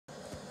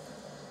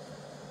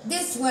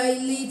This way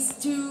leads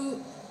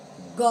to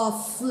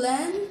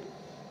Goughlin,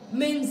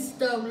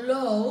 Minstow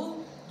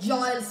Low,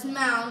 Giles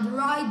Mount,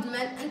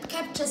 Rydman and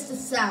Capchester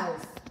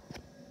South.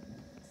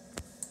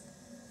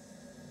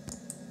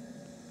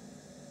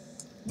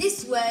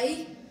 This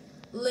way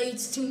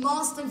leads to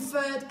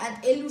Marstonford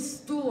and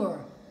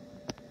Illustor.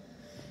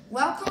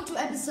 Welcome to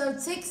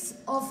episode 6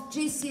 of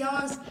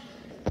GCR's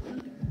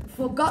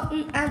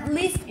Forgotten and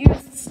Least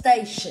Used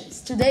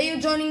Stations. Today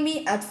you're joining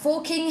me at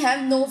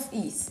Folkingham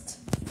Northeast.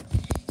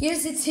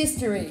 Here's its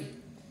history.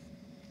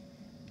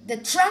 The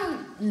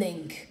tram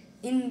link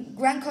in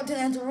Grand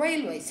Continental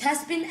Railways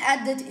has been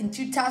added in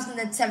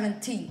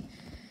 2017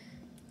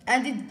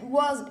 and it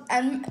was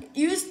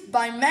used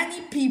by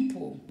many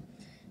people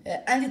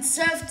and it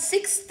served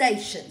 6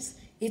 stations.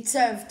 It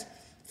served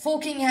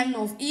Folkingham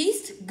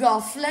Northeast,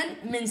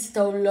 Goughlin,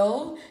 Minstow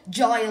Low,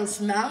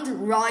 Giles Mount,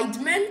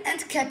 Rydman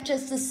and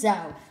Capchester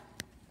South.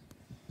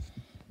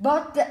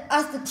 But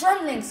as the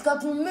tram links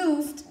got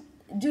removed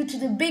due to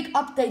the big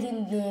update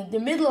in the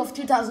middle of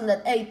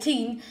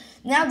 2018,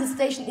 now the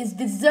station is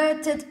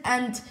deserted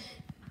and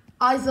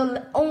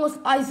almost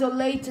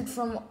isolated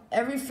from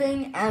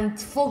everything and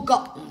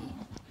forgotten.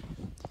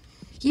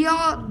 Here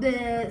are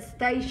the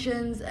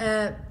stations,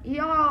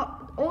 here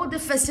are all the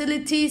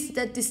facilities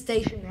that the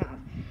station has.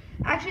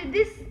 Actually,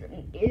 this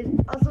is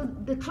also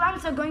the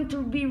trams are going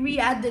to be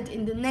re-added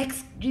in the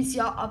next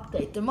GCR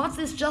update. The mods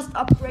is just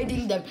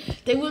upgrading them.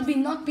 They will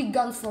not be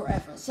gone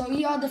forever. So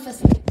here are the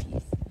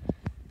facilities.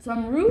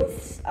 Some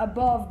roofs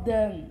above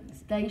the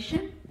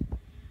station.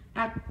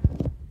 A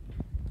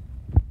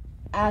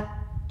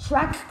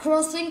track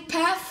crossing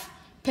path.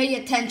 Pay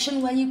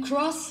attention when you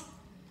cross.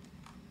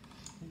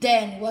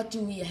 Then what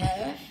do we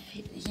have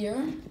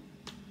here?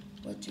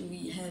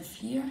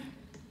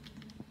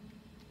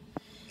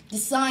 The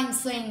sign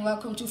saying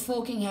welcome to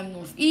Folkingham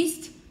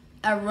Northeast,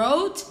 a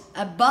road,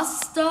 a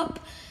bus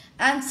stop,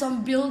 and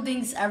some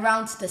buildings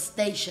around the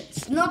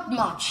stations. Not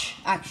much,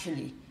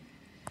 actually.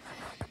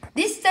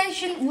 This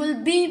station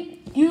will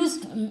be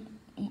used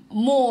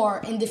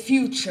more in the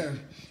future.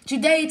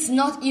 Today it's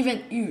not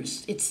even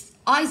used. It's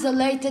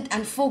isolated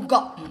and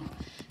forgotten.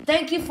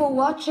 Thank you for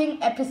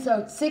watching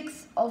episode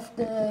 6 of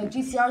the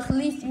GCR's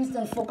least used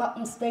and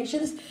forgotten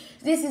stations.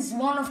 This is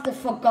one of the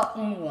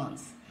forgotten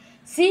ones.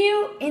 See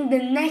you in the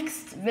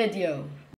next video.